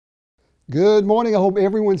Good morning. I hope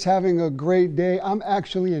everyone's having a great day. I'm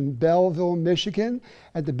actually in Belleville, Michigan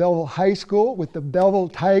at the Belleville High School with the Belleville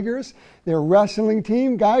Tigers, their wrestling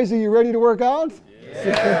team. Guys, are you ready to work out?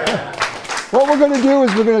 Yeah. What we're going to do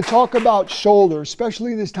is we're going to talk about shoulders,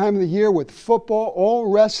 especially this time of the year with football, all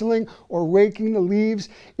wrestling or raking the leaves.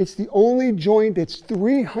 It's the only joint that's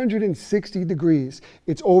 360 degrees.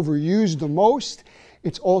 It's overused the most.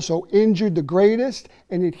 It's also injured the greatest,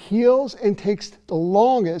 and it heals and takes the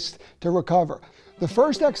longest to recover. The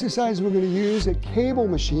first exercise we're going to use a cable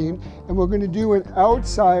machine, and we're going to do an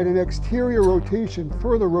outside and exterior rotation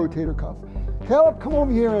for the rotator cuff. Caleb, come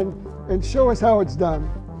over here and show us how it's done.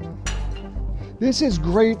 This is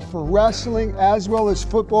great for wrestling as well as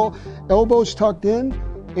football. Elbows tucked in,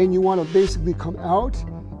 and you want to basically come out.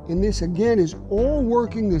 And this again is all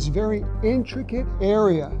working this very intricate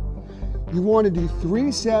area. You want to do 3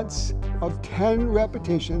 sets of 10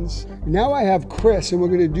 repetitions. Now I have Chris, and we're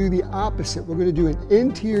going to do the opposite. We're going to do an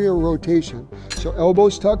interior rotation. So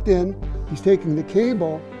elbows tucked in, he's taking the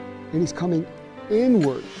cable, and he's coming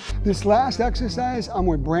inward. This last exercise, I'm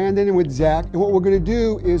with Brandon and with Zach, and what we're going to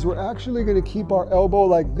do is we're actually going to keep our elbow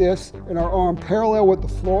like this and our arm parallel with the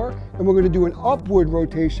floor, and we're going to do an upward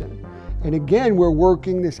rotation. And again, we're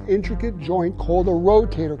working this intricate joint called a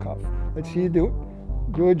rotator cuff. Let's see you do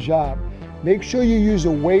it. Good job. Make sure you use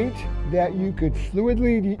a weight that you could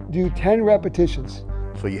fluidly do 10 repetitions.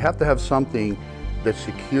 So you have to have something that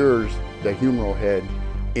secures the humeral head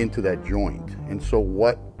into that joint. And so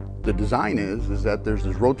what the design is that there's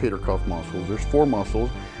this rotator cuff muscles. There's 4 muscles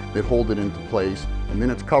that hold it into place, and then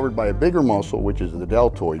it's covered by a bigger muscle, which is the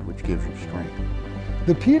deltoid, which gives you strength.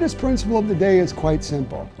 The Peters principle of the day is quite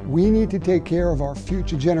simple. We need to take care of our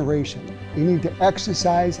future generation. We need to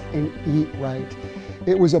exercise and eat right.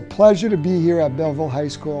 It was a pleasure to be here at Belleville High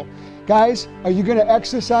School. Guys, are you going to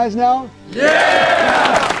exercise now?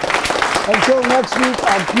 Yeah! Until next week,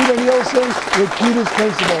 I'm Peter Nielsen with Peter's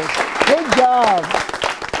Principles. Good job.